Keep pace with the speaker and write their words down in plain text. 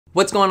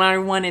What's going on,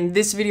 everyone? In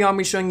this video, I'm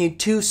going to be showing you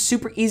two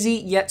super easy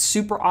yet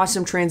super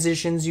awesome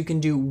transitions you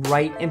can do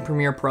right in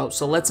Premiere Pro.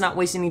 So let's not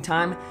waste any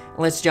time and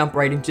let's jump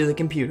right into the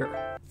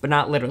computer. But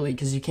not literally,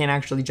 because you can't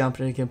actually jump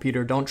into the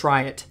computer. Don't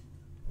try it.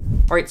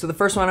 Alright, so the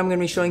first one I'm going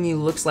to be showing you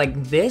looks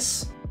like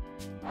this.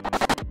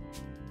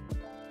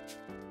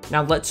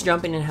 Now let's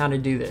jump in and how to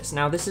do this.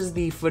 Now this is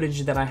the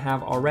footage that I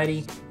have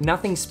already.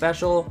 Nothing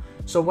special.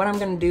 So what I'm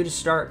going to do to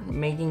start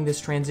making this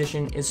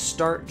transition is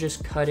start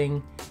just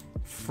cutting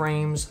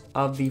frames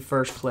of the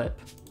first clip.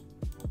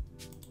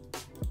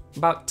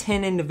 About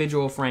 10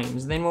 individual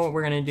frames. Then what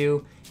we're going to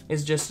do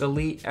is just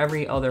delete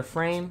every other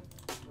frame.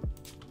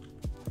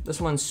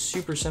 This one's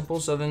super simple,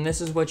 so then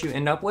this is what you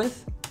end up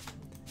with.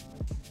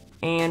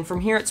 And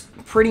from here it's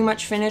pretty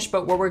much finished,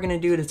 but what we're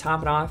going to do to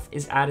top it off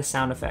is add a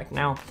sound effect.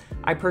 Now,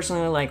 I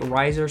personally like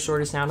riser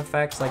sort of sound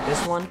effects like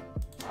this one.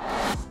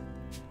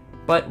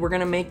 But we're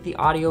gonna make the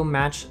audio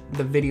match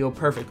the video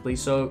perfectly.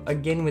 So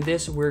again, with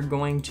this, we're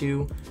going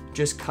to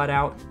just cut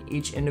out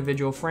each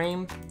individual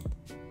frame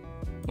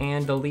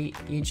and delete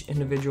each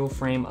individual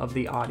frame of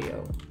the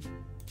audio.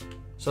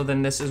 So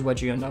then this is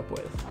what you end up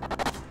with.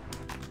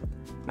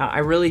 Now, I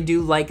really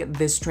do like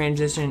this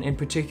transition in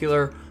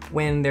particular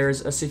when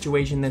there's a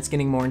situation that's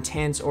getting more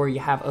intense or you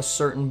have a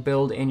certain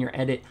build in your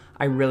edit.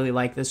 I really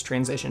like this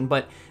transition,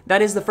 but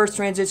that is the first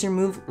transition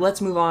move.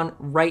 Let's move on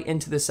right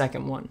into the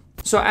second one.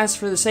 So as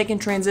for the second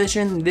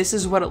transition, this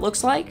is what it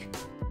looks like.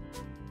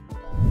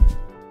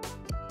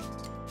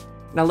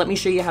 Now let me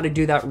show you how to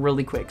do that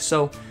really quick.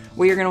 So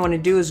what you're gonna wanna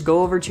do is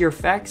go over to your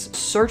effects,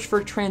 search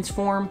for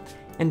transform,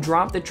 and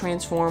drop the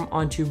transform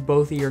onto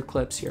both of your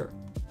clips here.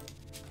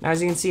 Now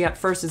as you can see, at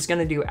first it's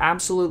gonna do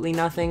absolutely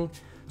nothing.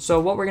 So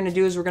what we're gonna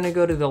do is we're gonna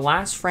go to the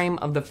last frame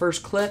of the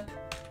first clip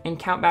and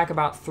count back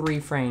about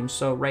 3 frames.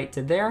 So right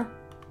to there.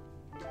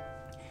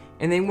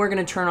 And then we're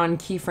gonna turn on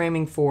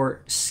keyframing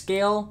for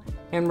scale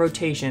and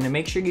rotation, and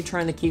make sure you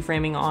turn the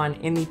keyframing on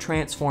in the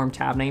transform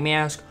tab. Now you may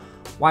ask,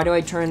 why do I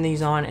turn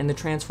these on in the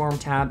transform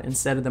tab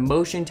instead of the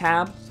motion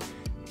tab?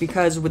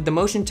 Because with the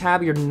motion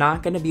tab, you're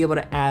not gonna be able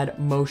to add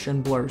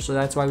motion blur. So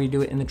that's why we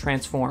do it in the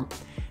transform.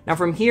 Now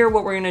from here,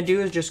 what we're gonna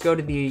do is just go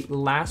to the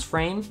last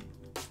frame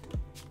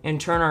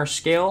and turn our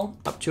scale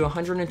up to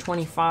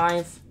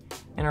 125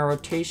 and our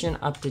rotation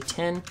up to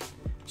 10.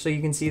 So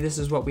you can see this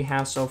is what we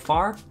have so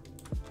far.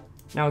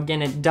 Now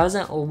again, it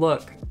doesn't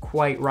look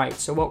quite right.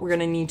 So what we're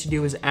gonna need to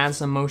do is add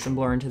some motion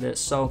blur into this.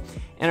 So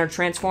in our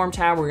transform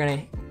tab, we're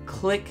gonna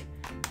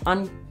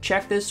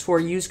uncheck this for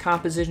use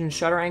composition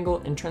shutter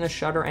angle and turn the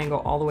shutter angle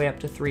all the way up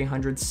to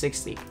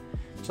 360.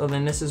 So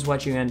then this is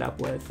what you end up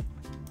with.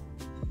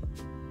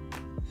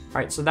 All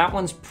right, so that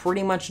one's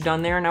pretty much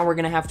done there. Now we're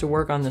gonna have to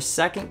work on the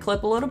second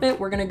clip a little bit.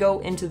 We're gonna go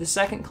into the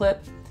second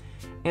clip,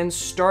 and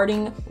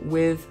starting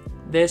with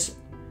this,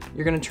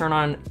 you're gonna turn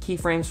on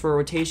keyframes for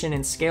rotation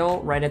and scale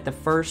right at the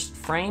first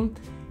frame.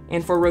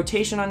 And for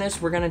rotation on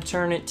this, we're gonna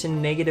turn it to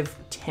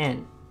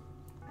 -10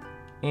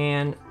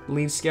 and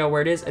leave scale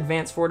where it is.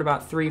 Advance forward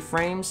about 3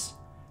 frames.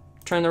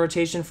 Turn the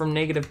rotation from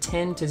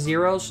 -10 to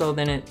 0, so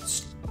then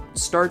it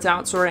starts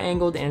out sort of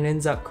angled and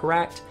ends up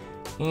correct.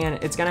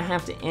 And it's gonna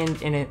have to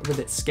end in it with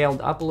it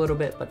scaled up a little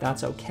bit, but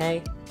that's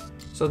okay.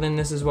 So then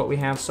this is what we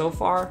have so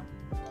far.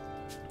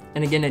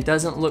 And again, it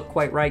doesn't look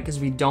quite right because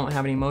we don't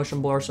have any motion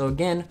blur. So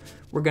again,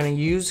 we're gonna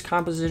use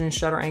composition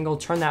shutter angle,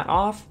 turn that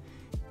off,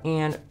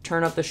 and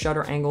turn up the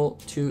shutter angle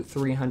to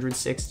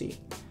 360.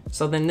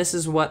 So then this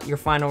is what your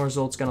final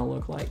result's gonna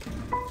look like.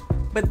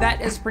 But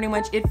that is pretty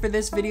much it for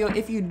this video.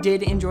 If you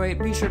did enjoy it,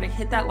 be sure to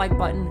hit that like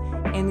button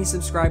and the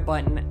subscribe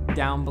button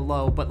down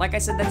below. But like I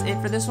said, that's it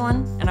for this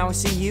one, and I will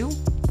see you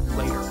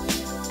later.